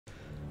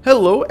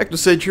Hello,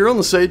 ActoSage here on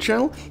the Sage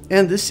channel,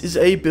 and this is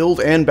a build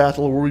and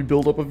battle where we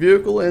build up a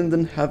vehicle and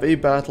then have a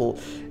battle.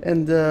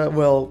 And,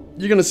 well,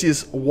 you're gonna see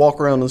us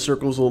walk around in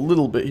circles a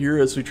little bit here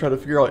as we try to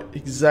figure out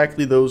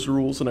exactly those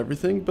rules and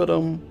everything, but,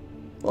 well,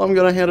 I'm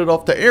gonna hand it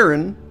off to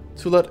Arron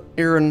to let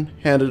Arron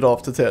hand it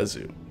off to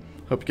Tazoo.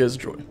 Hope you guys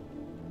enjoy.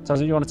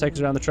 Tazoo, you want to take us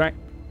around the track?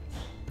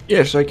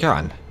 Yes, I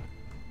can.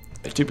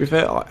 To be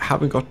fair, I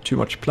haven't got too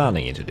much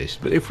planning into this,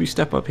 but if we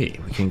step up here,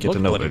 we can get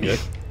an overview.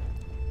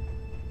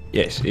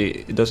 Yes,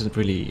 it doesn't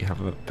really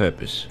have a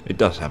purpose. It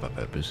does have a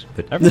purpose,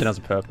 but Everything has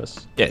a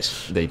purpose.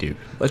 yes, they do.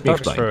 Let me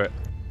explain. Through it.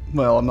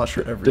 Well, I'm not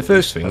sure everything. The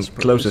first thing,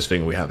 closest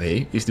thing we have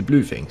here, is the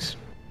blue things.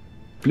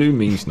 Blue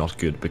means not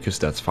good because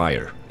that's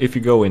fire. If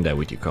you go in there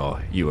with your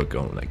car, you are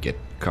gonna get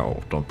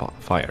caught on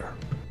fire.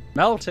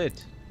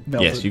 Melted.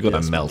 Yes, you're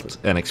gonna melt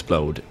and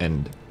explode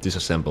and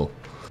disassemble.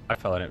 I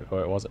fell in it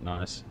before. It wasn't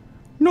nice.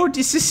 No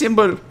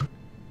disassemble!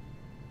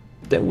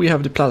 Then we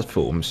have the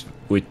platforms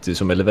with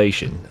some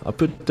elevation. I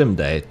put them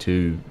there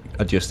to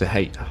adjust the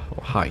height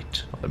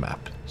of the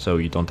map, so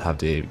you don't have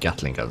the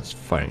Gatling guns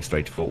firing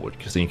straight forward,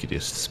 because then you could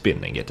just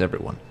spin and get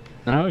everyone.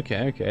 Oh,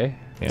 okay.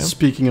 Yeah?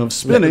 Speaking of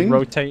spinning...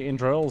 Rotating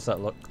drills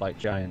that look like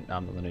giant...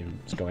 I'm not even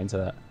to go into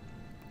that.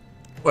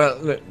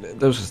 Well,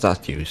 those are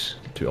statues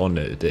to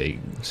honor the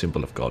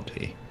symbol of God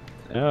here.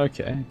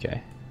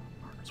 Okay.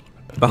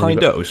 Behind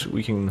those,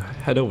 we can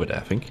head over there,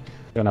 I think.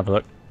 Go and have a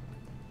look.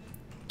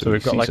 So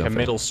we've got like something. a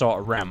middle sort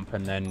of ramp,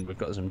 and then we've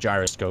got some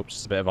gyroscopes.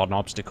 It's a bit of an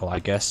obstacle, I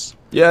guess.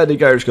 Yeah, the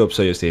gyroscopes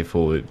are just here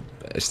for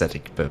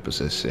aesthetic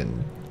purposes and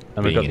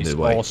And we've being got in these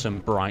the way. awesome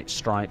bright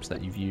stripes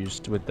that you've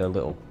used with the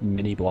little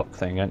mini block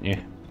thing, haven't you?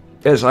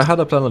 Yes, I had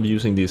a plan of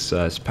using this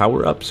as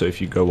power-up, so if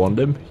you go on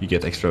them, you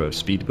get extra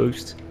speed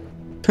boost.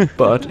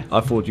 But I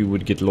thought you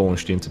would get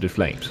launched into the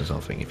flames or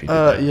something if you did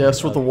that.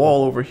 yes, with the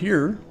wall over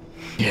here.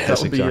 Yes, That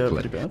would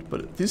exactly. be pretty bad,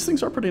 but these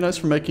things are pretty nice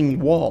for making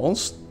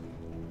walls.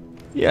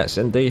 Yes,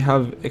 and they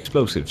have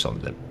explosives on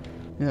them.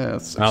 Yeah,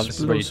 it's Now this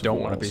is where you explosive don't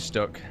want to be walls.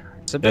 stuck.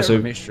 It's a bit so- of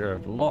a mixture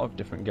of a lot of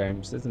different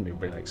games. This is going to be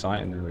really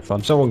exciting and really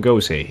fun. If someone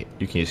goes here,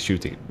 you can just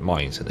shoot the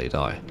mines and they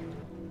die.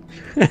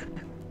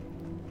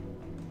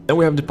 Then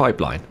we have the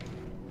pipeline.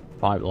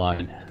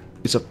 Pipeline.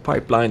 It's a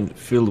pipeline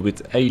filled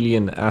with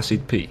alien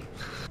acid P.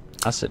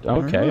 Acid.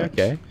 Okay.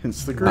 Alright.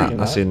 Hence the green.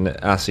 As in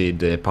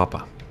acid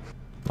Papa.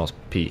 Not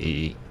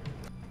P-E-E.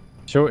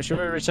 Shall we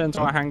return to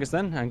our hangars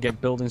then and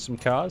get building some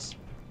cars?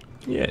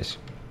 Yes.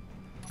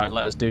 Alright,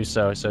 let us do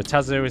so. So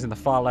Tazoo is in the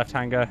far left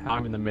hangar,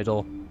 I'm in the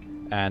middle,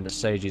 and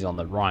Sage is on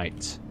the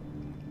right.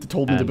 He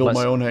told me to And build let's-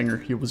 my own hangar.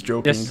 He was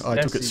joking. I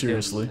took it he did.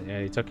 seriously.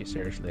 Yeah, he took it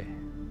seriously.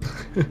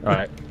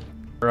 Right,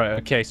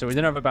 okay, so we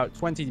then have about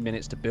 20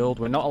 minutes to build.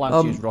 We're not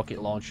allowed to use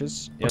rocket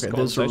launchers. Yes, Okay, go on,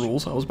 there's the Sage.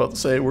 rules. I was about to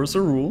say, where's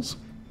the rules?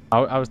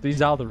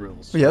 These are the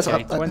rules. Yes,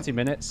 okay, I- 20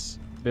 minutes,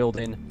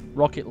 building,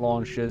 rocket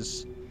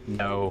launchers,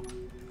 no,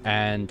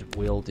 and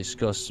we'll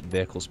discuss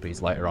vehicle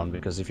speeds later on,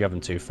 because if you have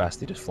them too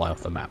fast, they just fly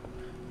off the map.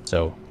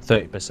 So,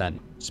 30%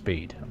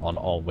 speed on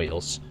all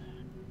wheels.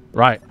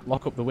 Right,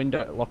 lock up the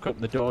window, lock up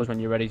the doors when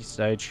you're ready,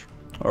 Sage.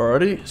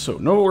 Alrighty, so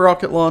no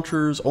rocket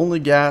launchers, only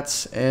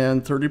GATs,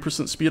 and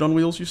 30% speed on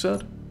wheels, you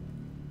said?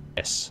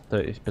 Yes,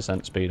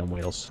 30% speed on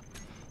wheels.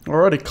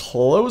 Alrighty,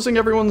 closing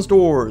everyone's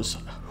doors.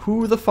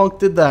 Who the fuck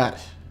did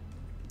that?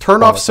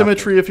 Turn off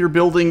symmetry if you're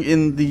building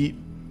in the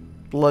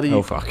bloody...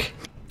 Oh fuck.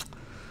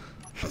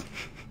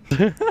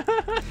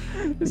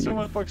 Did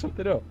someone fuck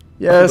something up?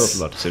 Yes.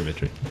 A lot of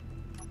symmetry.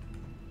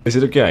 Is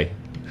it okay?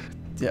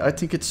 Yeah, I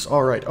think it's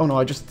alright. Oh no,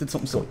 I just did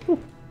something silly.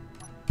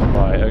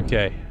 Right,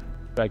 okay.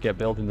 Better get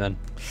building then.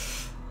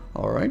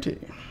 Alrighty.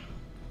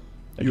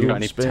 Have you got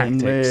any spin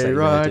tactics me that you're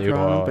right going to do,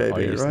 round, or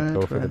baby, you just go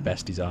right for the round.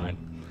 best design?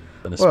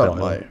 Than a Well, spell?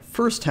 my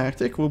first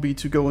tactic will be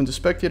to go into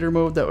spectator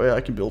mode, that way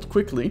I can build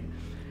quickly.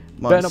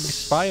 Better not be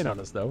spying on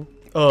us, though.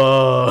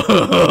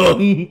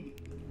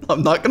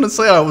 I'm not gonna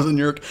say I was in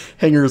your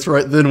hangars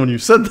right then when you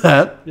said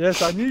that.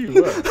 Yes, I knew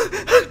you were.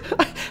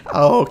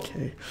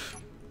 Okay.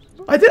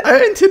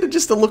 I intended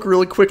just to look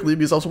really quickly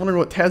because I was wondering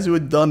what Tazoo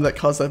had done that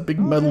caused that big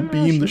metal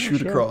beam to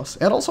shoot across.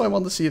 And also I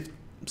wanted to see if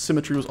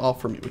symmetry was off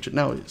for me, which it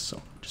now is,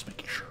 so just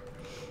making sure.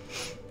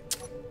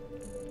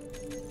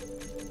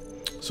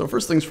 So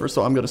first things first,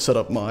 though, I'm going to set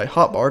up my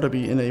hotbar to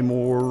be in a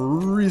more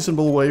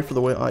reasonable way for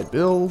the way I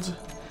build.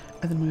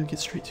 And then we're going to get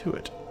straight to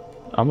it.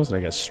 I'm just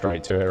going to get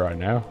straight to it right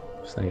now.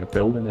 Just thinking of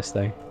building this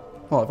thing.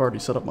 Well, I've already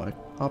set up my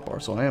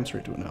hotbar, so I am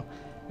straight to it now.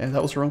 And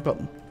that was the wrong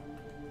button.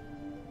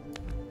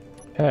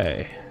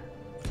 Okay.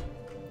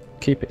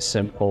 Keep it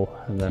simple,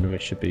 and then we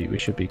should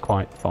be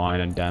quite fine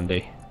and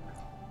dandy.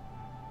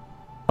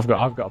 I've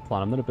got a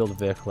plan. I'm going to build a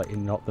vehicle that you're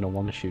not going to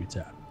want to shoot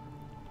at.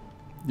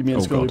 You mean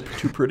it's Oh, going to God. be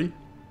too pretty?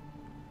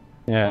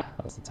 Yeah,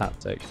 that's the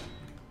tactic.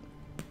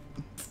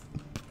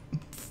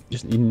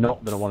 Just you're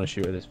not going to want to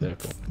shoot at this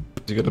vehicle.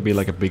 It's gonna be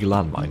like a big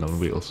landmine on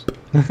wheels.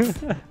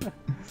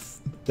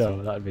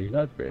 No, that'd be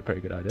a pretty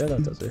good idea.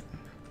 That does it.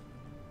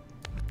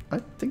 I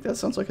think that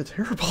sounds like a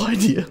terrible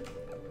idea.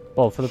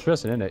 Well, for the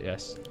person in it,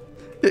 yes.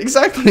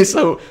 Exactly,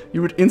 so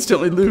you would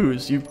instantly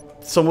lose.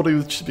 Somebody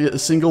would just be a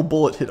single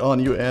bullet hit on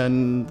you,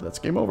 and that's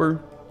game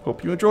over.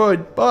 Hope you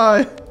enjoyed.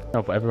 Bye.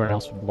 No, but everyone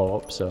else would blow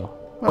up, so...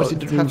 What did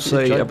the it'd have rule to be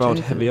a say about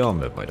gigantic- heavy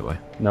armor, by the way?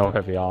 No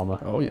heavy armor.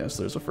 Oh yes,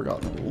 there's a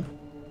forgotten rule.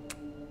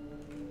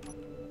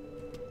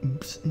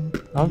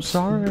 I'm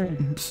sorry.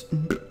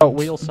 Oh,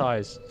 wheel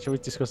size. Should we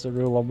discuss the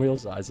rule on wheel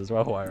size as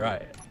well? Why,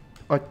 right?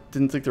 I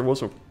didn't think there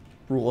was a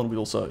rule on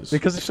wheel size.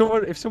 Because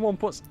if someone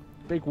puts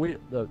big wheel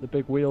the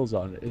big wheels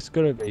on, it's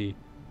gonna be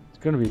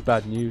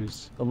bad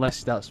news.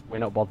 Unless we're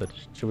not bothered.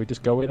 Should we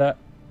just go with that?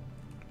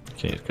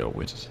 Can't go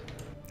with it.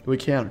 We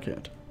can or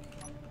can't.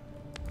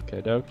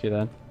 Okay, dokie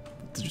then.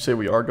 Did you say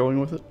we are going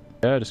with it?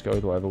 Yeah, just go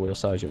with whatever wheel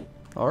size you.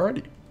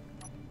 Alrighty.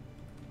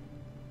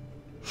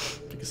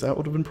 Because that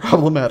would have been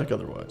problematic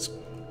otherwise.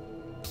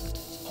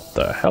 What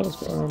the hell is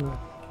going on there?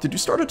 Did you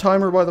start a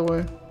timer, by the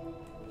way?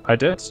 I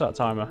did start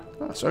timer.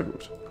 Ah, so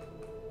good.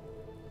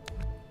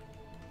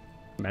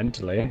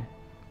 Mentally.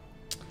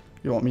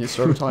 You want me to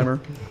start a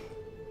timer?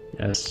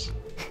 Yes.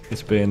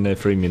 It's been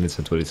 3 minutes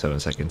and 27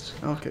 seconds.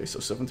 Okay, so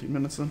 17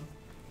 minutes then.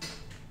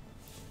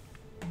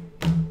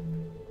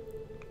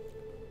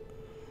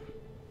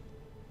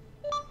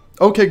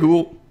 Okay,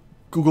 Google.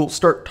 Google,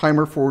 start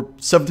timer for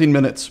 17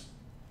 minutes.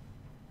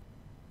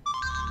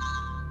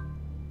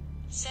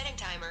 Setting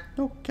timer.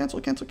 No,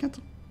 cancel.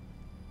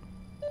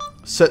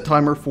 Set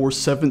timer for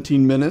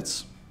 17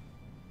 minutes.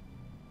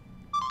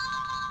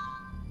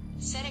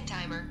 Setting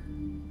timer.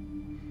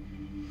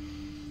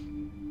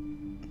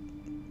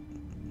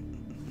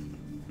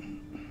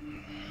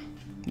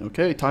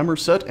 Okay, timer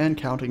set and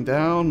counting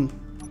down.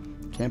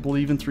 Can't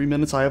believe in 3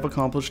 minutes I have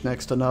accomplished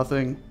next to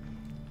nothing.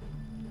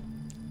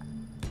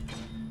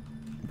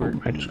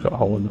 I just got a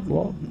hole in the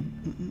floor.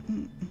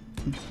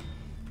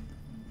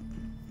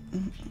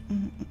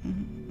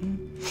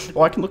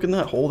 Oh, I can look in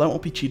that hole. That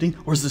won't be cheating.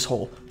 Where's this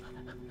hole?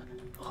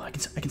 Oh, I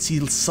can see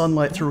the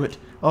sunlight through it.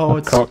 Oh,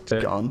 it's cocked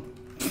it. gone.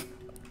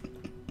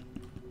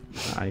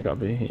 Ah, you gotta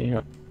be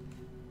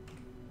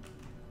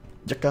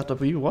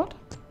what?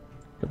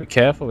 gotta be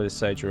careful with this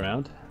sage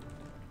around.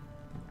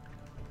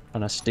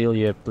 And I steal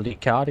your bloody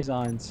car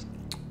designs.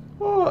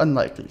 Oh,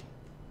 unlikely.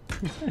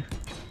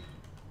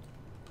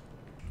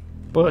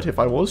 But if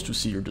I was to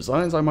see your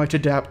designs, I might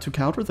adapt to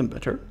counter them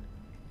better.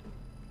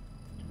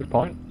 Good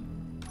point.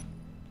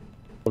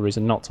 No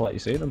reason not to let you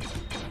see them.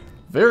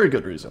 Very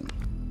good reason.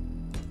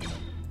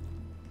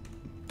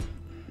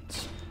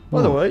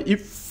 By the way,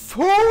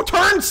 who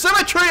turned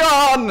symmetry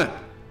on?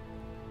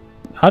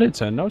 I did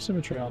turn no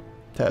symmetry on.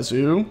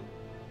 Tazoo.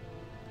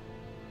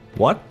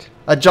 What?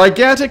 A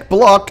gigantic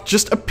block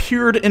just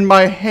appeared in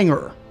my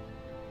hangar.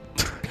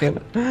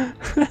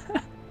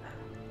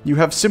 You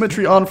have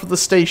symmetry on for the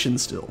station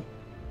still.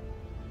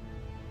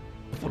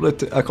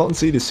 But I can't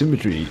see the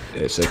symmetry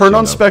section Turn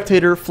on now.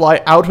 spectator,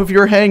 fly out of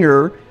your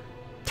hangar,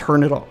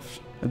 turn it off,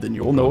 and then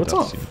you'll know it's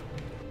that's off.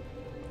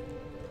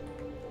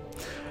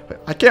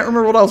 I can't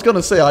remember what I was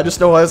gonna say. I just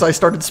know as I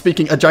started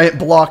speaking, a giant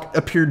block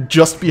appeared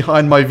just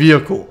behind my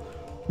vehicle,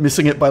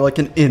 missing it by like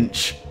an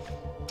inch.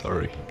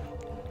 Sorry.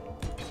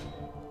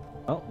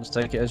 Well, let's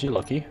take it as you're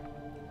lucky.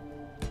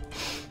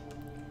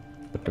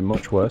 Could be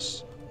much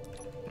worse.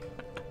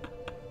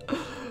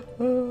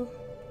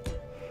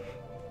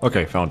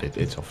 Okay, found it.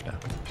 It's off now.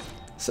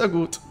 So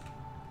good.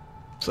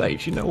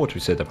 Sage, you know what we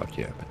said about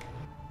German?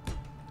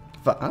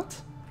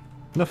 What?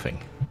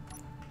 Nothing.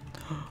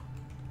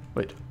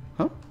 Wait,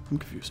 huh? I'm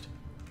confused.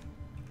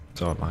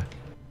 So am I.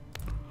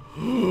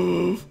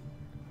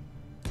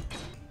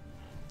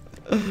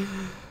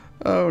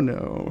 Oh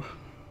no.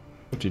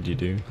 What did you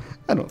do?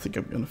 I don't think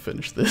I'm gonna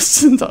finish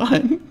this in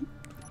time.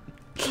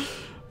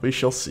 We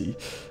shall see.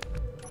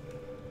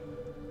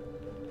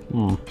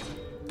 Hmm.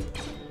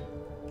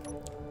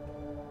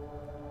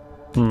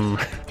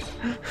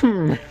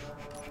 I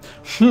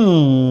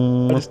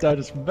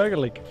just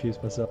vaguely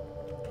confused myself.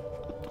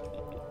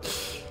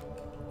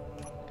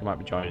 I might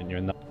be joining you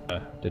in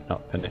that did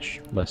not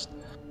finish list.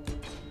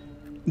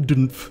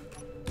 Dunf.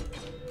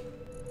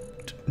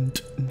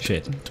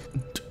 Shit.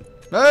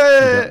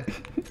 Hey!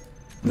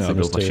 No, I Seems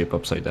built my to- ship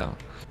upside down.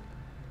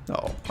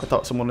 Oh, I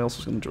thought someone else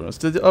was going to join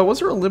us. Was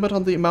there a limit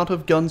on the amount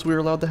of guns we were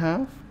allowed to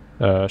have?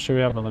 Should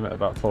we have a limit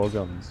of about 4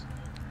 guns?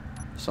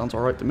 Sounds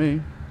alright to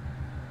me.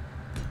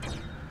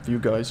 If you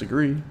guys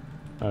agree.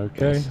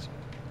 Okay.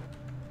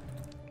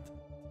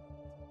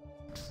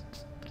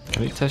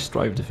 Can you test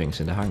drive the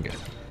things in the hangar?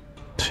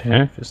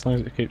 Yeah, as long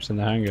as it keeps in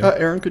the hangar.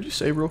 Aaron, could you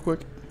save real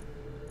quick?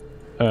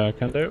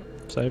 Can do.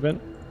 Save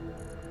it.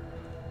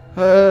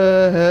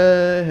 Hey,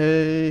 hey,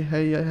 hey,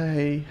 hey,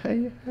 hey,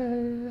 hey,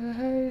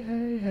 hey,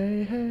 hey,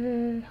 hey,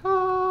 hey,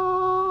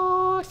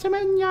 oh,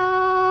 semenya,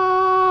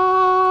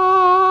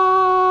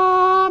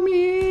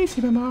 mi,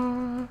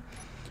 simema.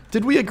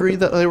 Did we agree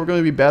that they were going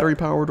to be battery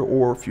powered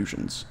or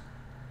fusions?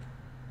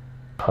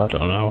 I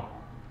don't know.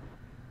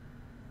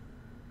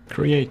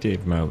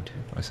 Creative mode,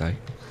 I say.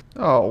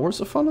 Oh, where's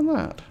the fun in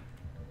that?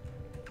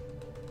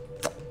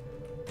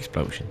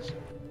 Explosions.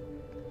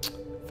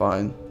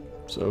 Fine.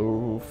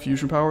 So,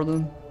 fusion power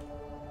then?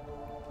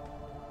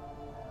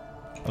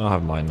 I'll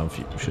have mine on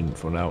fusion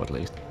for now at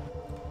least.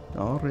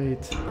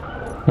 Alright.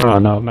 Oh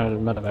no, made a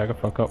mega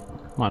fuck up.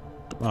 Come on.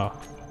 Oh.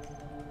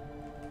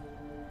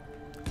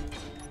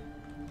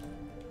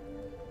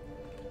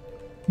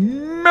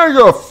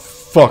 Mega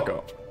fuck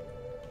up.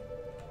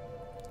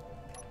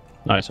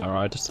 No, it's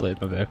alright, just to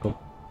leave my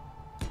vehicle.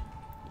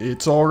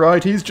 It's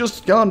alright, he's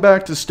just gone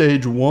back to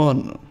stage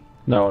 1.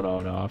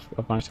 No,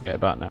 I've managed to get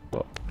it back now,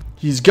 but...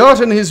 He's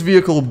gotten his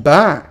vehicle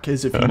back,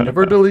 as if he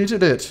never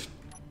deleted it.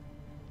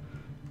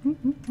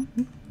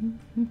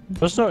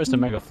 Just noticed a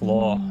mega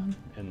flaw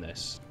in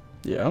this.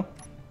 Yeah?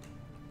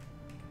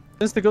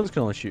 Since the guns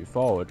can only shoot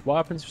forward, what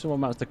happens if someone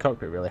mounts the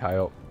cockpit really high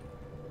up?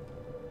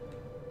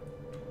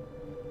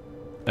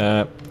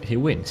 He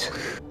wins.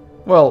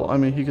 Well, I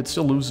mean, he could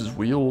still lose his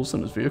wheels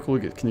and his vehicle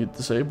would get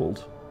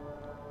disabled.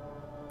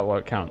 Oh, well,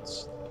 it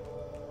counts.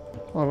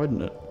 Oh,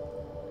 wouldn't it?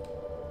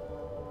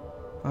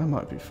 I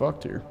might be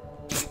fucked here.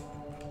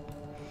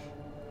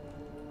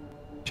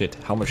 Shit,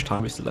 how much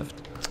time is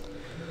left?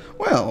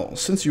 Well,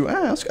 since you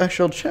ask, I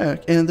shall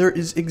check, and there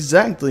is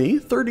exactly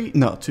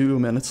 2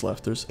 minutes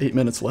left. There's 8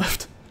 minutes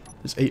left.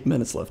 There's 8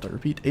 minutes left. I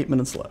repeat, 8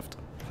 minutes left.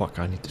 Fuck,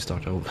 I need to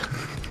start over.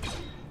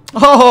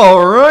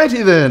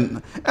 Alrighty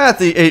then! At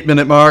the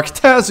 8-minute mark,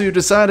 Tazoo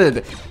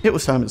decided it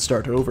was time to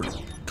start over.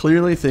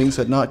 Clearly, things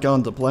had not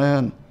gone to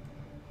plan.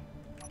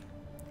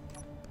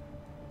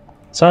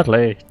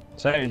 Sadly,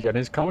 Sage and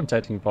his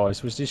commentating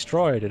voice was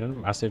destroyed in a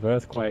massive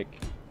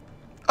earthquake.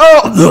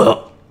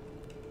 Oh!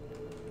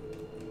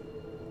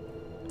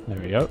 There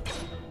we go.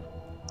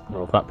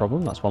 Solve that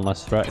problem, that's one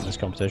less threat in this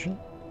competition.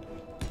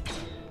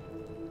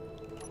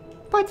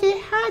 But he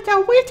had a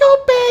little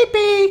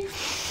baby!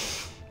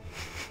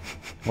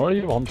 What are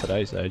you on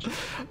today, Sage?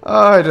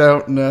 I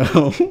don't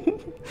know.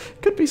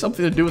 Could be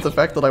something to do with the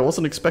fact that I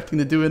wasn't expecting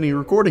to do any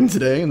recording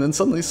today, and then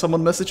suddenly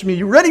someone messaged me,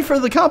 "You ready for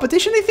the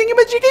competition, you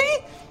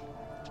thingamajiggy?"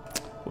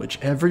 Which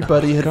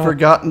everybody had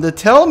forgotten to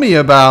tell me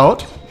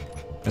about.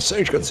 And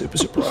Sage got super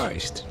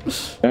surprised.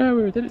 Yeah,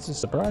 we did it to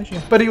surprise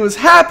you. But he was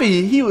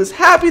happy! He was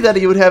happy that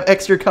he would have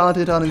extra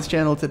content on his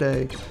channel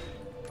today.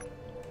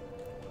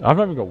 I've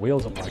not even got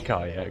wheels on my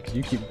car yet, because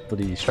you keep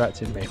bloody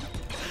distracting me.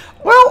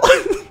 Well,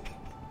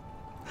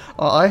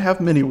 I have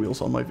mini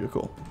wheels on my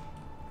vehicle.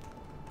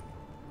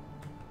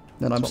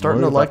 And I'm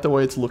starting to like the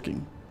way it's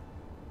looking.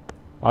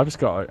 I've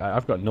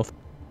got nothing.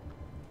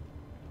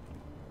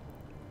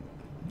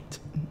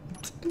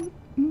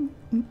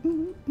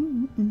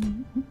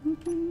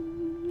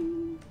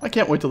 I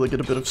can't wait till they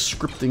get a bit of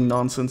scripting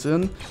nonsense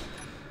in.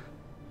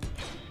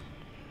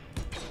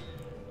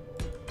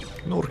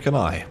 Nor can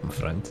I, my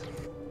friend.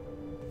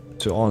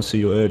 To answer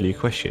your earlier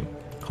question,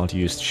 can't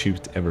you just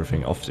shoot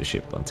everything off the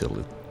ship until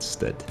it's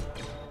dead?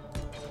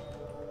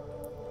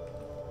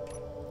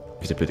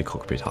 If they put the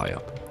cockpit high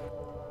up.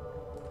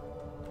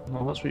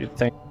 Well, that's what you'd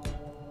think.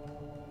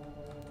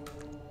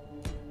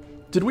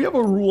 Did we have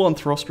a rule on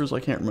thrusters? I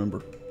can't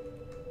remember.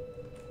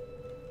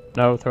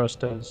 No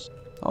thrusters.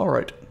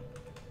 Alright.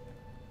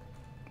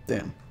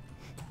 Damn.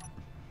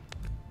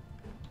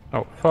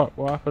 Oh, fuck,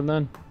 what happened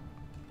then?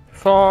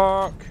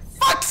 Fuck!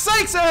 Fuck's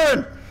sakes,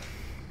 Aaron!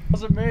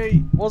 Wasn't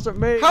me! Wasn't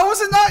me! How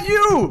was it not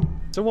you?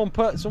 Someone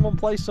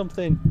placed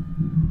something.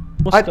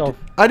 Must have.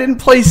 I didn't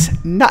place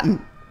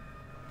nothing.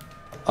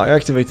 I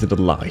activated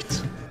the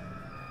light.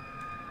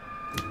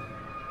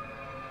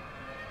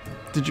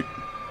 Did you?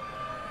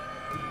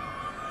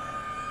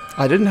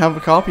 I didn't have a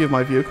copy of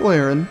my vehicle,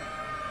 Aaron.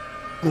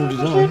 Nor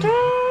did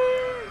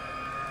I.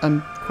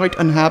 I'm quite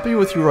unhappy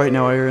with you right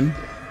now, Aaron.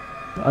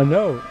 I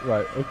know.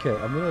 Right, okay,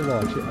 I'm gonna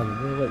launch it and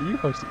I'm gonna let you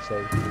host it,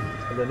 Sage.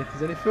 And then if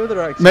there's any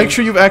further action... Make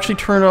sure you've actually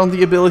turned on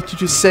the ability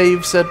to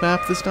save said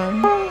map this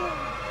time.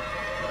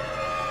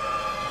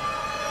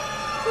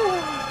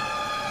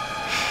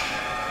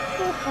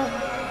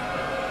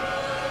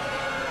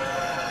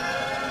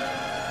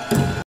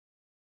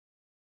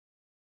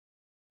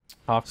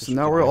 So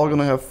now we're all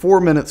gonna have 4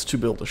 minutes to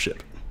build a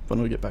ship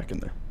when we get back in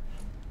there.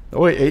 Oh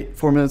wait, 8,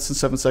 4 minutes and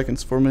 7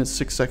 seconds, 4 minutes,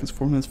 6 seconds,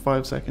 4 minutes,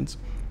 5 seconds.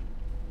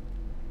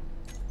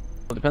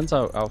 Well, it depends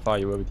how far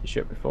you were with your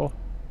ship before.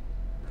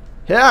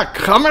 Yeah,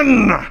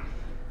 coming!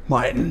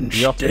 My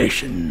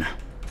station.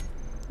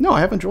 No, I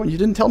haven't joined. You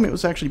didn't tell me it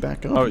was actually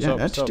back up. Oh, it's yeah,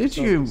 up, did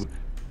you?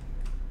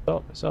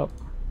 It's up.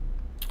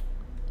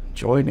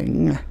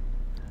 Joining.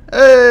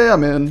 Hey,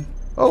 I'm in.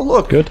 Oh,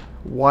 look. Good.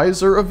 Why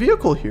is there a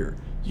vehicle here?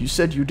 You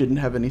said you didn't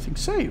have anything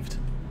saved.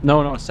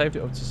 No, I saved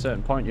it up to a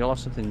certain point. You'll have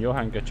something in your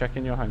hangar. Check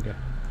in your hangar.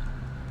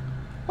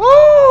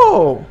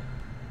 Oh!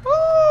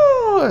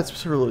 Oh,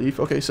 that's a relief.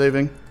 Okay,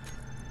 saving.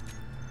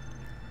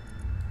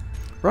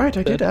 Right,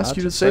 I did ask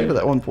you to save at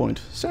that one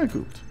point. Sehr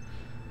gut.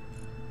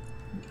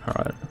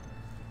 Alright.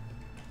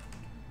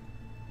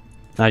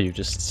 Now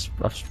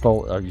I've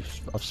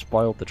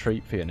spoiled the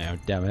treat for you now,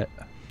 damn it.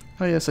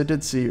 Oh yes, I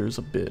did see yours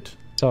a bit.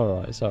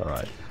 It's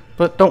alright.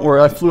 But don't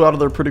worry, I flew out of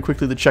there pretty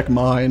quickly to check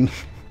mine.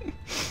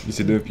 Is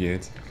it up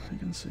yet? I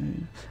can see.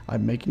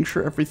 I'm making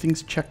sure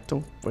everything's checked the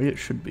way it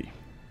should be.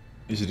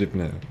 Is it up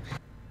now?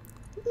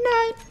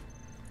 No.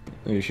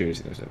 Are you sure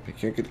it's up?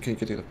 Can you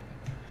get it up?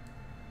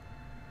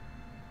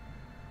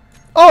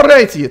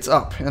 Alrighty, it's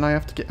up, and I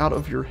have to get out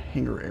of your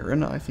hangar,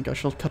 Aaron. I think I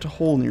shall cut a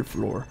hole in your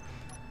floor.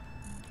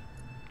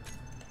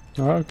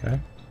 Oh, okay.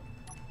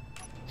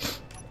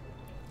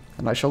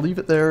 And I shall leave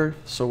it there,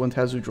 so when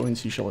Tazoo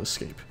joins, he shall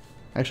escape.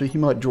 Actually, he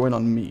might join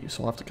on me,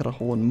 so I'll have to cut a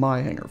hole in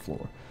my hangar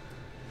floor.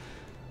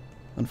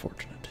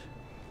 Unfortunate.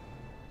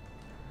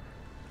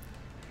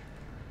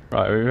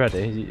 Right, are we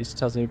ready? Is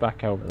Tazoo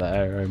back over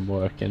there and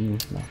working?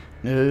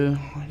 No.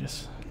 I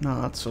guess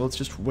not, so let's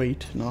just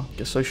wait. No, I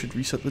guess I should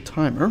reset the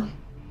timer.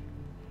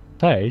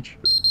 Paige?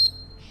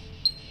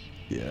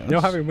 Yeah. You know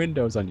having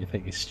windows on your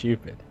thing is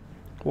stupid.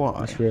 Why?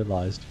 I just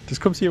realised.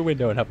 Just come to your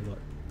window and have a look.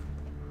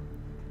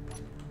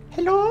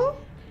 Hello?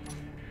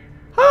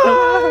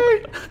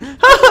 Hi!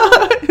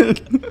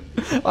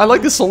 Hi! I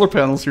like the solar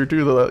panels here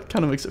too, though. That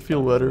kind of makes it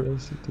feel better.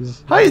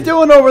 How you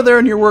doing over there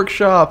in your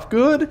workshop?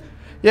 Good?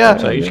 Yeah,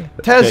 Paige,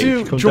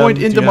 Tazoo come joined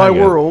down to into your my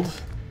hangar. world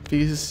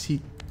because he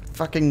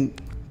fucking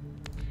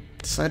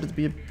decided to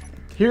be a...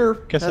 Here,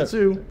 Guess that-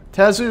 Tazoo.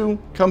 Tazoo,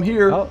 come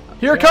here. Oh,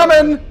 Here, yeah.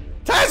 coming!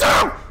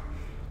 Tazoo!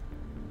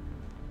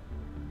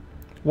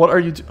 What are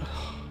you do...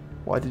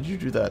 Why did you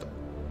do that?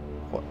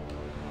 What?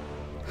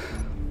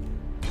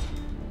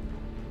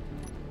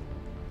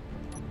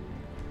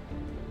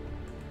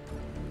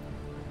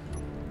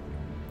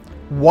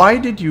 Why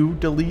did you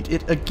delete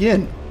it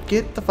again?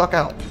 Get the fuck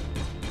out.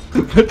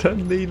 I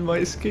don't need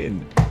my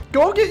skin.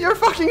 Go get your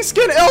fucking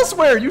skin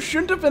elsewhere! You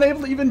shouldn't have been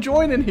able to even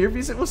join in here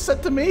because it was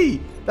set to me.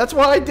 That's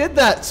why I did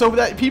that, so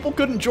that people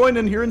couldn't join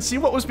in here and see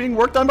what was being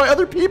worked on by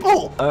other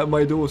people.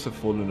 My doors have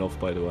fallen off,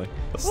 by the way.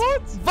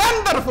 What?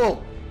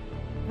 Wonderful!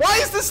 Why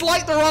is this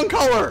light the wrong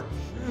color?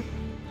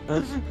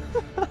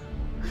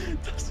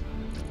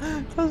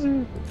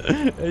 Tazoo,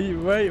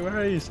 where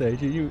are you,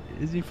 Sage?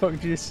 Is he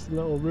fucked this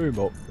little room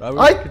up?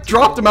 I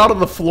dropped him out of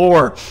the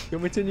floor.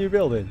 Can we continue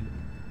building?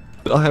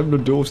 I have no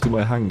doors to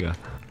my hangar.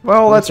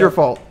 Well, that's your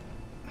fault.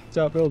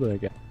 Start building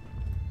again.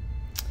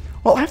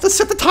 Well, I have to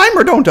set the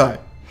timer, don't I?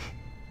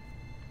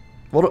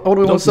 What do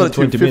we want to set it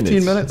to? 20 15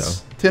 minutes,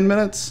 minutes? 10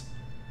 minutes?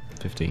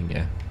 15,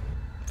 yeah.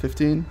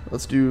 15?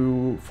 Let's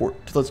do 12.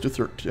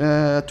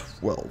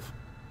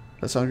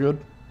 That sound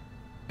good?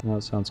 Oh,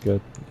 that sounds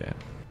good. Yeah.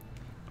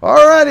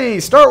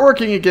 Alrighty, start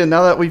working again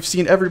now that we've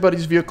seen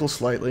everybody's vehicle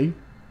slightly.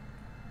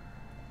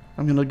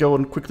 I'm gonna go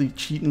and quickly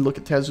cheat and look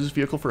at Tazoo's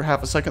vehicle for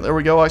half a second. There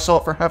we go, I saw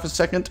it for half a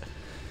second.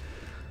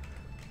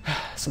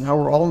 So now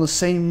we're all in the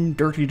same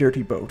dirty,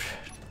 dirty boat.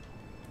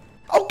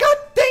 Oh god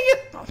dang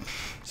it!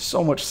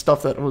 So much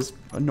stuff that was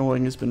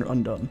annoying has been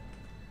undone.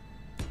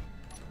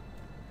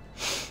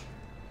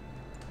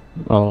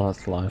 Oh,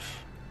 that's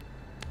life.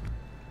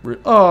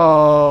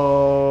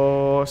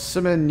 Oh,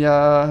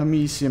 Semenya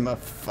Misima,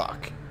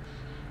 fuck.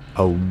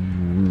 Oh,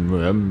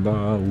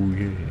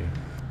 yeah.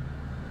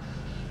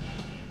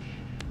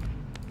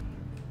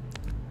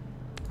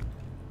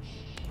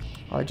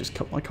 I just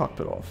cut my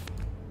cockpit off.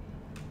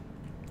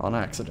 On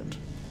accident.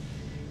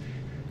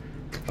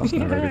 That's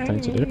not a very good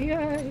thing to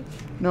do.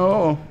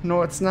 No,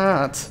 no it's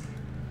not.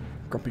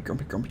 Grumpy,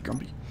 grumpy, grumpy,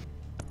 grumpy.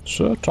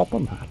 Sir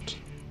Topham Hat.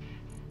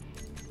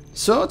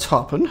 Sir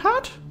Topham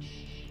Hat?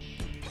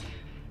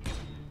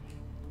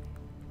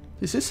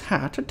 Is this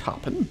hat a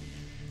Topham?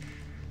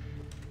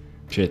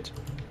 Shit.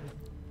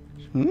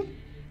 Hmm?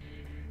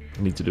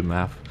 I need to do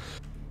math.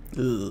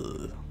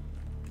 Ugh.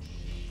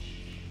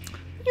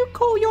 You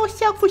call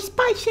yourself a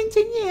spice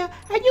engineer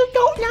and you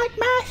don't like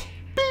math?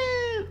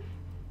 Boo!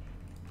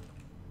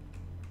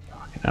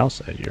 Fucking hell,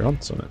 Sage, you're on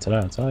something today,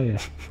 I tell you.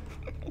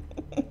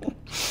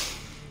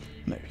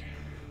 Maybe.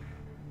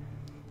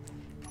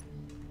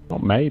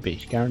 Not maybe,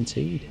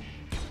 guaranteed.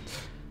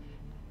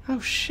 Oh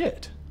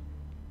shit.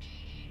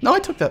 No, I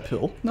took that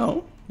pill.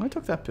 No, I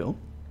took that pill.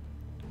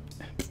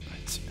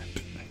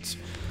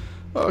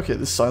 Okay,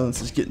 this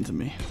silence is getting to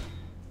me.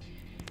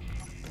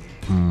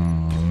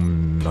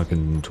 I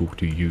can talk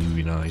to you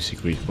in a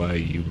secret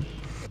way.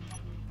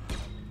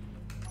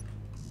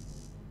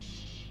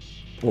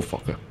 Oh,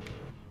 fucker.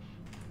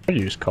 What do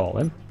you just call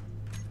him?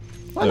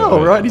 I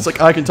know, right? He's like,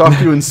 I can talk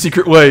to you in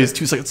secret ways.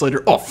 2 seconds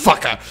later, oh,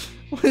 fucker.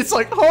 It's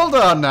like, hold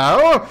on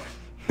now.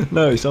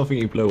 No, something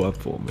you blow up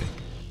for me.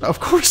 Of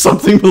course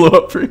something blew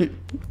up for you.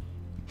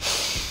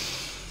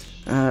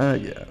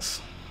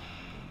 Yes.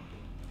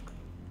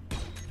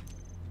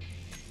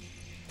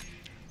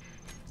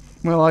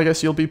 Well, I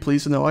guess you'll be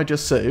pleased to know I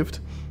just saved.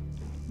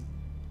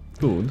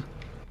 Good.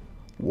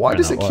 Why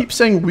does it keep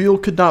saying wheel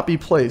could not be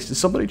placed? Is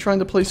somebody trying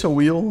to place a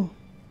wheel?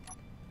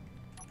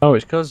 Oh,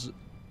 it's because I'm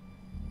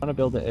trying to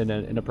build it in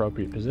an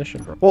inappropriate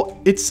position, bro.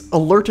 Well, it's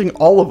alerting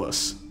all of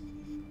us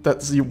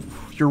that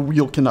your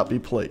wheel cannot be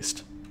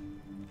placed.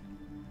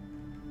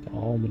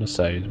 All I'm gonna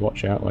say is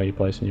watch out where you're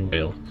placing your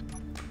wheel.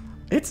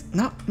 It's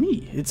not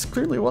me. It's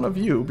clearly one of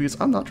you because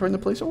I'm not trying to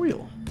place a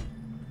wheel.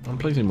 I'm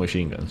placing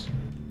machine guns.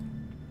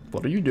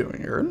 What are you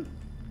doing, Arron?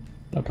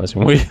 Not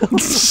placing wheels.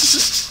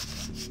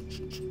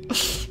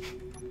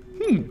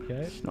 Okay.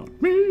 It's not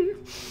me.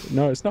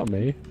 No, it's not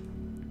me.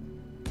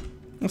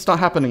 It's not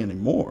happening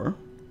anymore.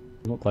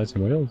 I'm not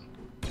placing wheels.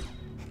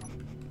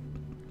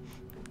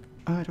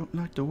 I don't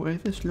like the way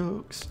this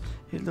looks.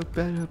 It looked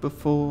better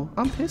before.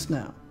 I'm pissed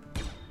now.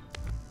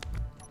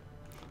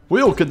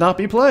 Wheel could not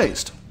be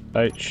placed.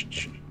 Hey, shh,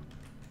 shh.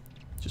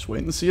 Just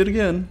waiting to see it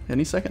again.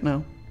 Any second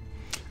now.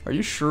 Are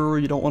you sure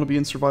you don't want to be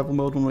in survival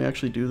mode when we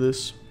actually do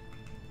this?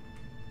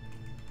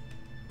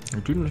 I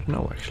do not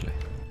know, actually.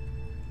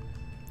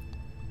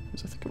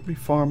 Because I think it would be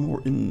far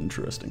more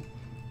interesting.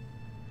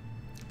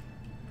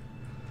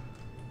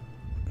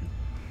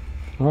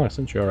 Oh,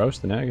 since you're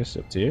hosting it, I guess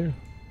it's up to you.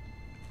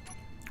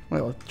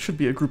 Well, it should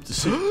be a group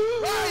decision.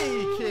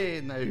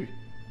 Okay, now.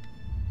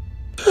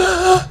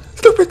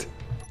 Stop it!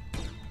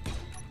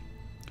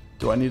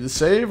 Do I need to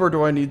save or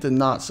do I need to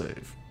not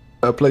save?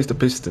 I placed a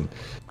piston.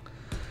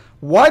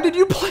 Why did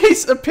you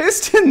place a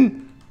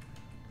piston?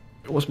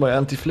 It was my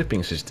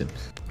anti-flipping system.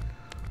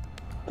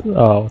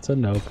 Oh, it's a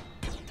nope.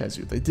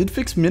 Tazoo, they did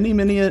fix many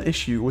an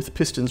issue with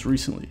pistons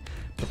recently,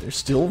 but they're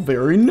still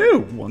very new.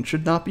 One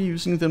should not be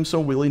using them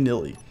so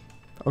willy-nilly.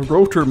 A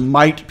rotor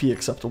might be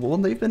acceptable,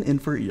 and they've been in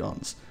for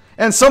eons.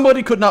 And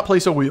somebody could not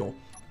place a wheel.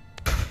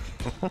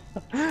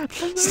 I'm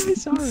really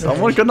sorry.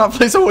 Someone could not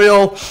place a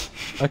wheel.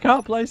 I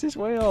can't place this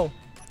wheel.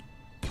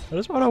 I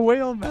just want a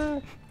wheel,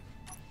 man.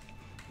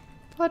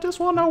 I just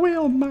want a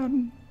wheel,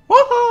 man.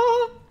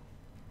 Wah-ha!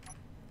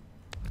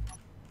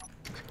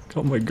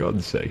 Oh my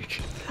god,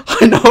 Sage.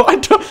 I know,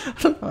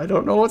 I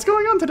don't know what's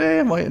going on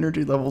today. My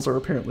energy levels are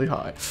apparently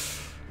high.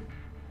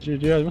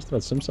 Dude, I must have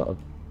had some sort of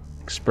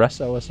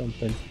espresso or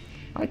something.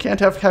 I can't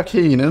have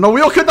caffeine, and a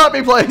wheel could not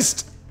be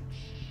placed.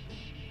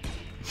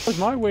 Where's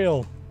my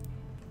wheel?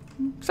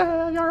 Say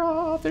you're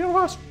off the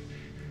universe.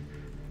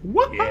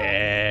 What?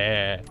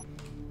 Yeah.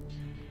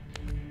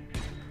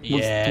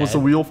 Was the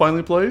wheel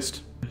finally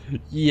placed?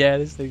 Yeah,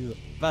 this thing's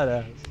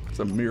badass. It's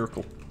a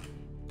miracle.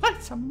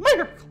 That's a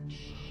miracle.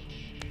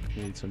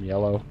 Need some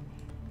yellow.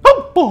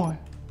 Oh boy,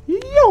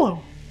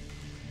 yellow.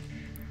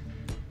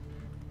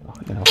 Oh,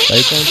 no,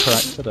 they don't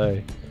crack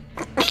today.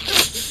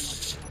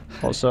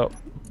 What's up?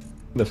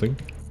 Nothing.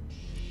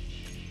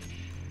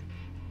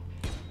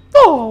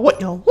 Oh,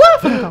 what you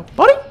laughing about,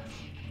 buddy?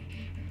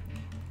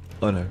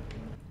 I know.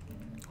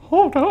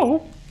 Oh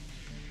no.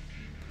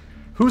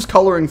 Who's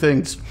coloring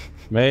things?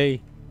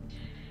 Me.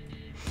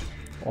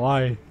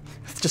 Why?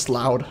 It's just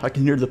loud. I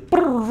can hear the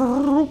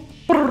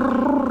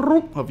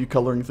of you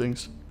coloring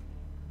things.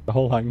 The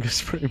whole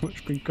hangar's pretty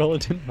much been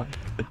coloured in mine.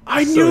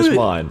 I So knew is it.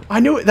 mine. I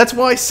knew it. That's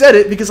why I said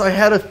it, because I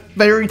had a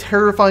very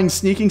terrifying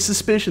sneaking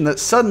suspicion that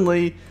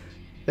suddenly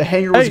the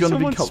hangar was going to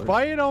be someone's colored.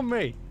 spying on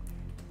me.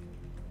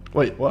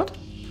 Wait, what?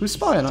 Who's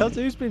spying on you?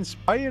 Tazoo's been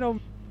spying on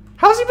me.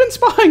 How's he been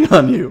spying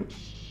on you?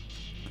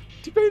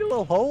 He made a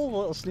little hole, a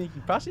little sneaky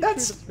passage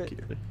That's through the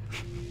bit.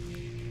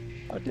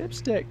 A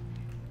dipstick.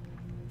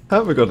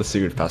 Have we got a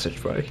secret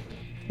passageway?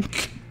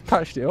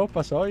 Patched it up,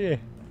 I saw you.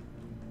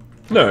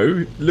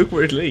 No, look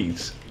where it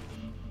leads.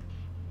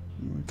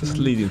 Does it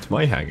lead into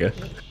my hangar?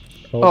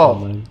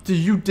 Oh, do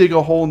you dig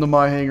a hole into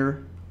my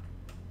hangar?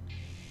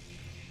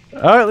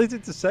 Oh, it leads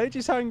into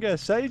Sage's hangar.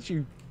 Sage,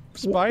 you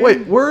spying.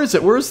 Wait, where is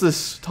it? Where's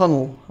this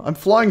tunnel? I'm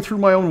flying through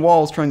my own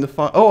walls trying to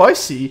find... Oh, I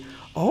see.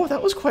 Oh,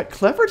 that was quite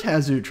clever,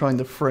 Tazoo, trying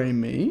to frame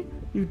me.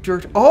 You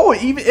jerk. Oh,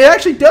 it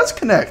actually does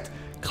connect.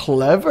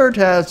 Clever,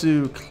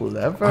 Tazoo.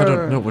 Clever. I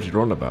don't know what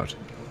you're on about.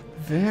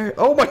 Very...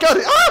 Oh my god.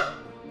 Ah!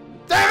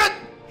 Damn it!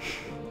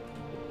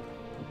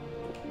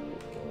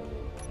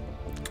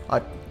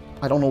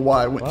 I don't know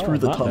why I went through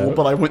the tunnel,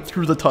 but I went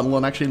through the tunnel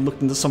and actually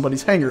looked into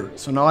somebody's hangar.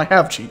 So now I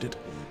have cheated.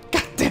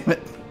 God damn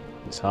it.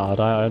 It's hard,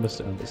 I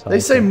understand. It's hard. They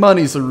say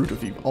money's the root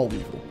of all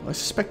evil. I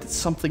suspect it's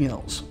something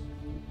else.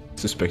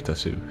 Suspect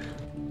Tazoo.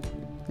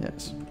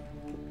 Yes.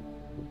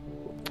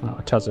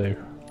 Oh,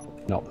 Tazoo.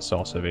 Not the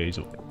source of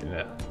evil.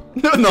 Yeah.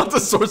 Not the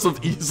source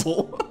of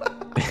easel.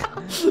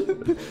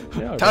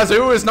 Yeah,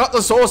 Tazoo is not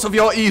the source of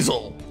your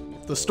easel.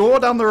 The store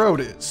down the road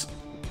is.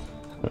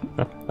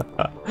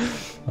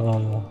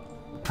 Oh,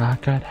 I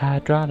got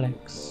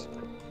hydraulics.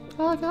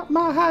 I got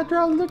my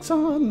hydraulics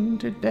on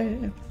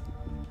today.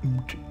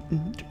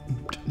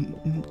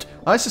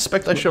 I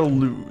suspect I shall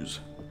lose,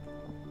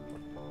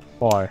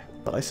 Why?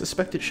 but I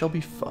suspect it shall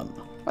be fun.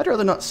 I'd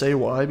rather not say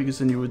why, because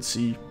then you would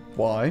see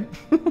why.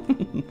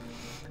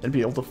 And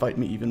be able to fight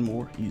me even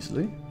more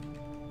easily.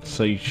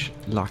 Sage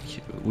lack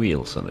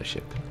wheels on the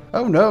ship.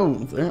 Oh no,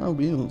 there are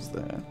wheels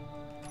there.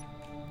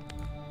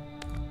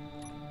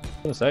 I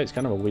was gonna say, it's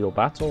kind of a wheel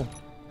battle.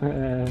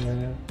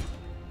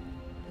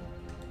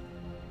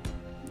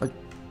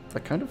 I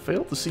kind of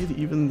failed to see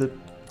even the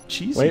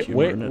cheesy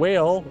humor in it.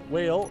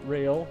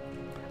 Wheel.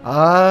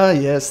 Ah,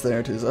 yes, there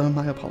it is. Oh,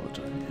 my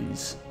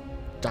apologies.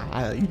 Dies.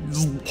 I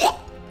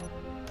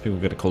think we're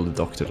gonna call the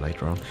doctor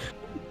later on.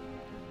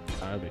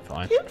 That'll be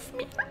fine. Give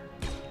me.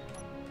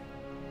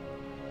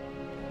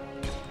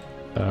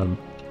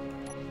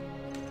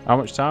 How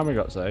much time we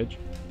got, Sage?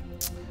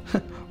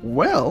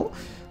 Well,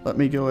 let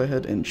me go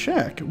ahead and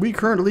check. We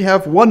currently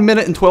have 1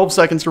 minute and 12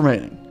 seconds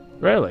remaining.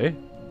 Really?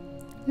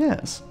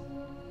 Yes.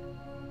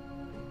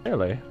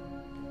 Really?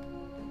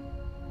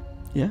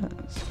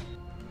 Yes.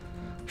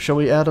 Shall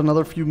we add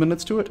another few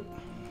minutes to it?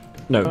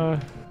 No.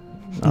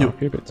 No.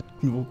 Keep it.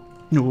 No.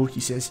 No, he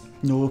says.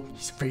 No,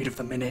 he's afraid of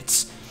the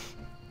minutes.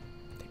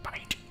 They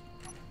bite.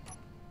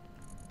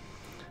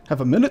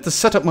 Have a minute to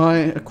set up my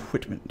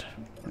equipment.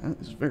 That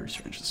is very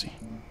strange to see.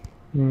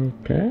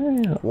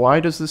 Okay. Why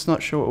does this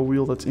not show a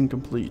wheel that's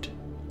incomplete?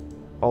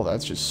 Oh,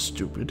 that's just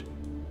stupid.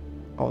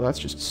 Oh, that's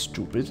just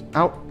stupid.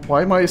 Ow.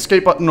 Why my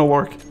escape button no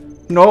work?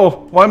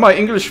 No. Why my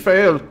English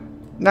fail?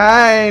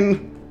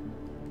 9.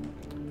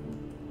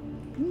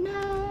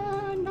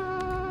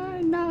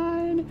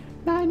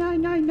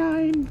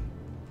 9.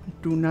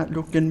 Do not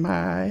look in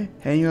my.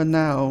 Hang on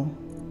now.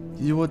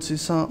 You would see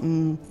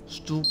something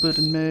stupid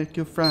and make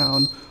you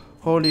frown.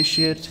 Holy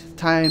shit,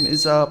 time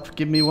is up.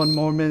 Give me 1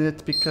 more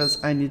minute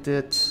because I need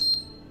it.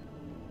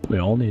 We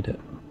all need it.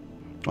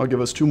 I'll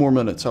give us 2 more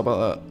minutes. How about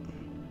that?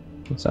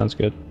 That sounds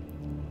good.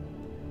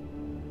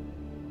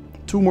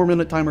 2 more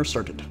minute timer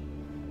started.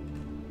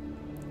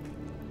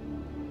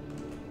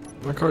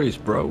 My car is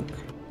broke.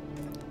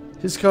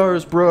 His car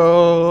is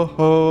broke.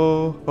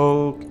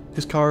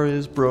 His car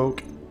is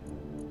broke.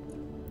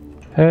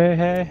 Hey,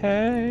 hey,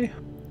 hey.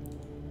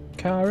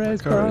 Car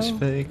is Car is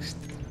fixed.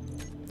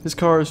 His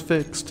car is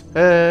fixed.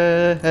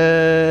 Hey,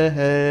 hey,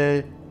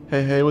 hey.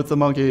 Hey, hey with the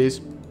monkeys.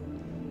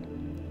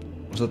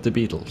 Was that the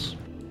Beatles?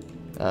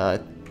 I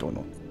don't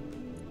know.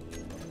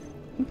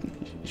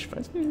 Ich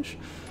weiß nicht.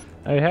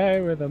 Hey,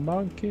 hey, we're the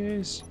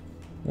monkeys.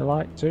 We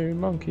like to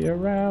monkey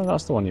around.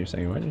 That's the one you were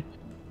singing, weren't you?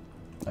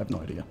 I have no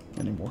idea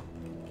anymore.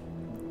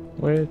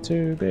 We're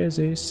too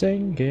busy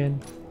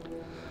singing.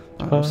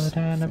 Put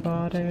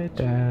anybody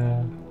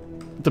down.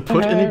 To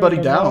put Hey, anybody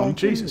we're the down?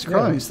 monkeys. Jesus Yeah,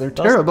 Christ, they're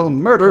that's- terrible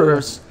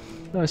murderers.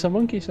 No, it's a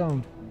monkey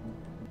song.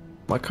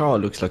 My car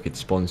looks like it's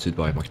sponsored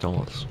by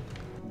McDonald's.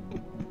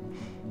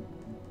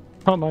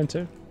 Oh, mine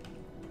too.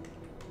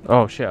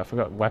 Oh shit, I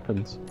forgot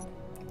weapons.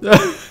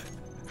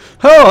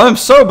 Oh, I'm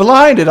so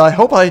blinded. I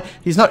hope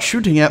he's not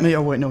shooting at me.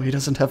 Oh wait, no, he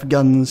doesn't have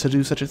guns to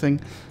do such a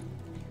thing.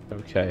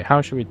 Okay,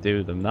 how should we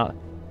do them? That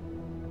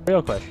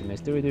real question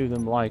is, do we do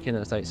them like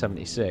Interstate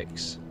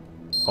 76?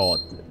 Or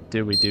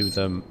do we do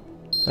them...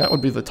 That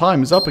would be the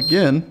time is up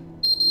again.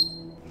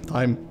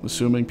 I'm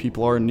assuming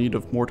people are in need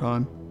of more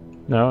time.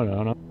 No,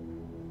 no, no.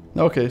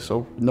 Okay,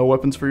 so no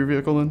weapons for your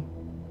vehicle then?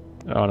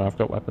 Oh no, I've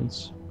got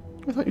weapons.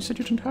 I thought you said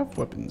you didn't have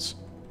weapons.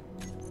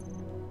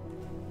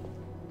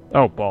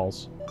 Oh,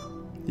 balls.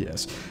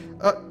 Yes.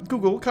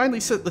 Google, kindly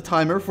set the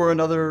timer for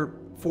another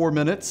 4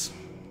 minutes.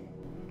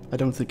 I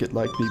don't think it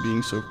liked me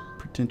being so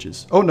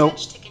pretentious. Oh no.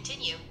 Touch to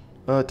continue.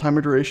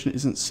 Timer duration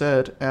isn't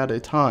set at a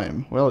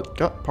time. Well, it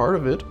got part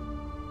of it.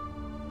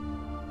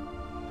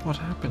 What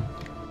happened?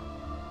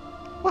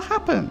 What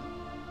happened?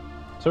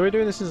 So we're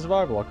doing this in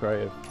survival or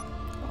creative?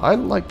 I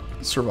like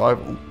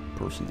survival,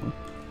 personally.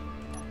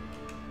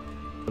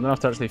 I don't have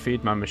to actually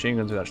feed my machine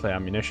guns with actually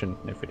ammunition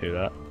if we do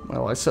that.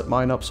 Well, I set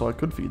mine up so I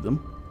could feed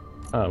them.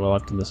 Oh, well,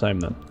 I've done the same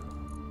then.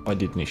 I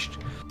did nicht.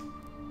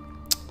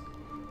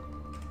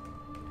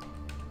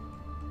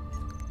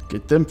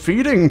 Get them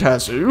feeding,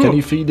 Tazoo! Can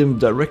you feed them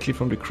directly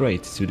from the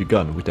crate to the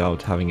gun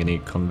without having any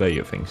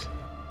conveyor things?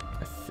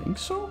 I think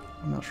so?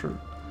 I'm not sure.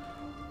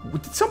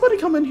 Did somebody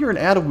come in here and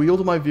add a wheel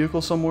to my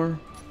vehicle somewhere?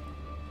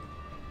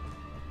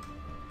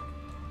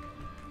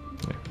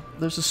 Yeah.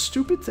 There's a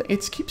stupid thing.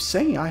 It keeps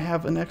saying I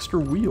have an extra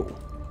wheel.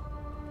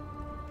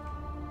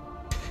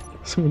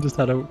 Someone just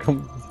had a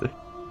conversation.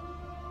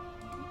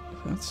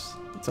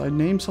 I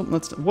named something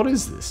that's... What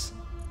is this?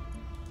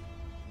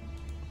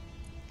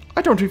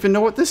 I don't even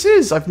know what this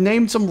is. I've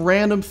named some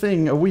random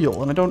thing a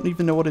wheel, and I don't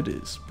even know what it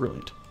is.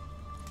 Brilliant.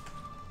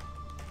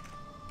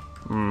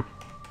 Hmm.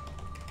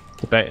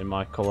 Debating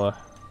my colour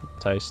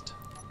taste.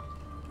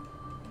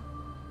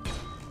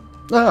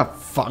 Ah,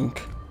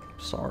 funk.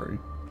 Sorry.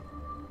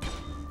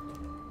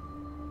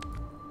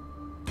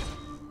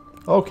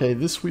 Okay,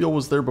 this wheel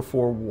was there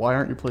before. Why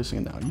aren't you placing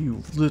it now?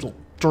 You little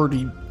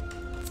dirty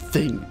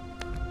thing.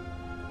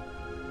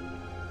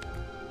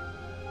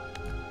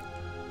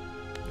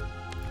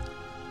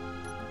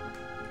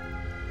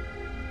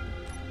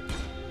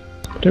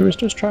 Dude was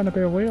just trying to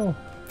be a wheel.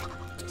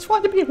 Just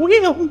wanted to be a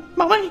wheel,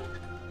 mommy.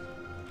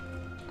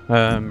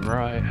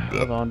 Right.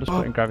 Hold on, just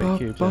putting gravity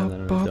cubes in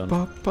and then we're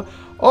done.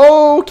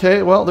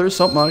 Okay, well, there's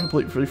something I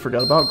completely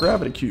forgot about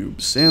gravity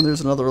cubes. And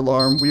there's another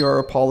alarm. We are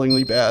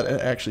appallingly bad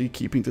at actually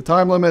keeping the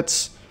time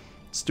limits.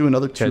 Let's do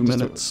another 2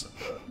 minutes.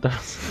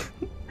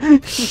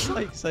 It's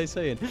like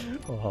saying,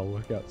 oh, I'll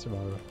work out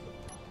tomorrow.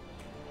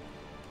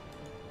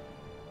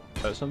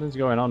 Oh, something's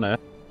going on there.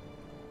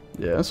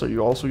 Yeah, so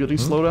you're also getting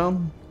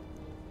slowdown?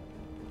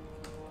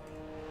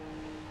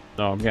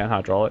 No, I'm getting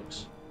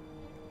hydraulics.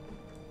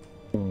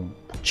 Boom,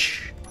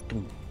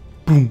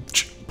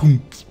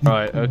 boom.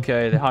 Right,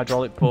 okay, the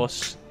hydraulic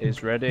bus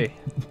is ready.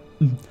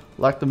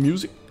 Like the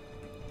music?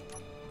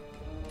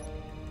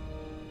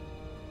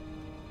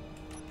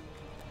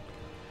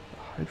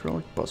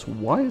 Hydraulic bus.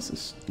 Why is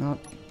this not...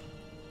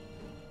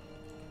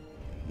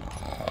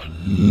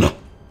 No.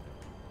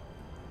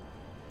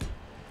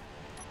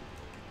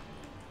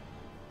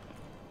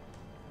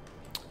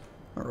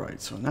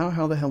 Alright, so now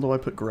how the hell do I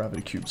put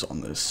gravity cubes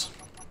on this?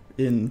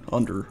 In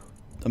under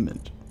a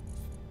minute.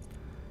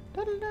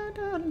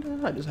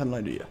 I just had an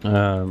idea.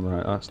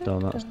 Right, that's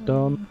done, that's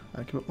done.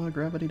 I can put my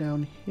gravity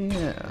down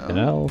here. Anything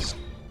else?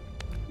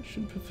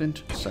 should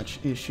prevent such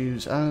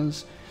issues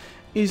as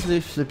easily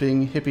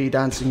flipping hippie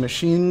dancing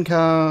machine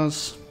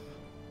cars,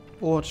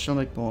 or shall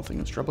make more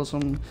things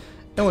troublesome,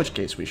 in which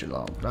case we shall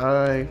all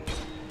die.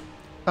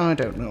 I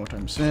don't know what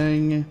I'm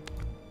saying.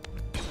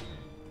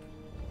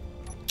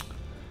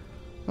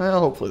 Well,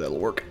 hopefully that'll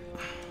work.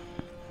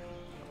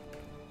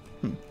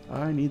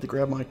 I need to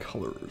grab my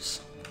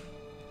colors.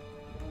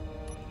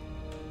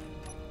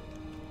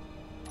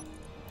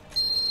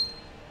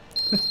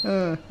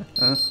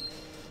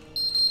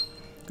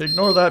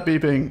 Ignore that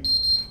beeping.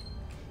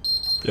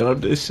 You know,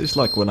 this is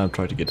like when I'm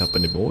trying to get up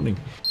in the morning.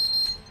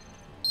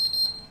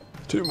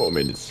 2 more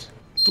minutes.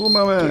 2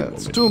 more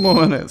minutes. 2 more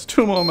minutes.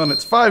 2 more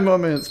minutes. 5 more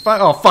minutes.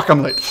 5. Oh, fuck,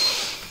 I'm late.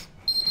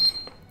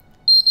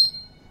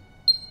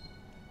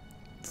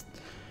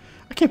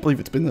 I can't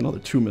believe it's been another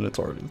 2 minutes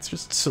already. It's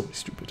just silly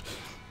stupid.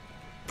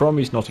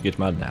 Promise not to get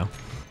mad now.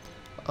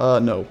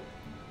 No.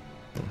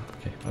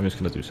 Okay, I'm just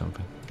gonna do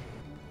something.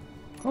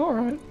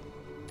 Alright.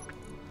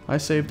 I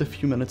saved a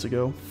few minutes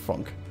ago.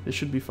 Funk. It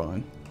should be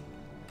fine.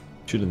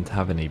 Shouldn't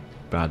have any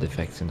bad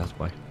effects in that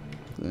way.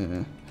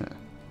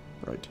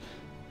 Right.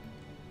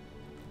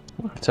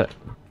 That's it.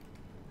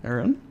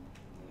 Arron,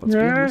 let's be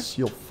honest.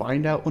 You'll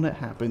find out when it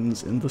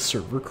happens and the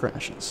server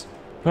crashes.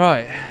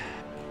 Right.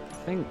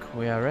 I think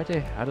we are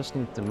ready. I just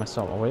need to mess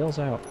up my wheels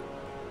out.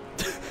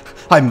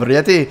 I'm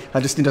ready. I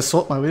just need to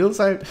sort my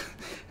wheels out.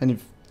 And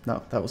you've...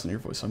 No, that wasn't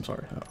your voice. I'm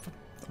sorry.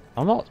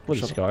 I'm not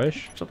bloody Shut up.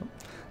 Scottish. Shut up.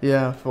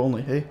 Yeah, if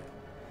only, hey?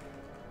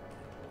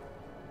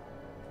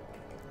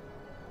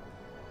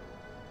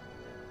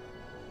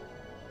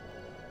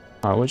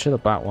 Alright, which are the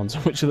back ones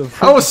and which are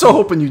the I was so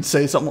hoping you'd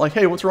say something like,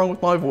 hey, what's wrong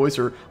with my voice?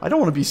 Or, I don't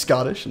want to be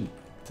Scottish. And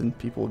then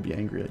people would be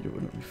angry at you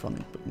and it would be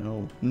funny. But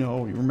no,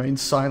 no, you remain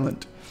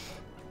silent.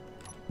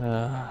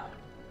 No,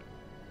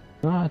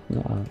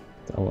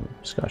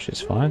 Scottish is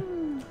fine.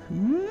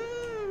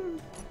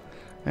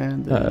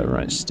 And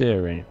Right,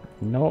 steering.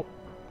 Nope.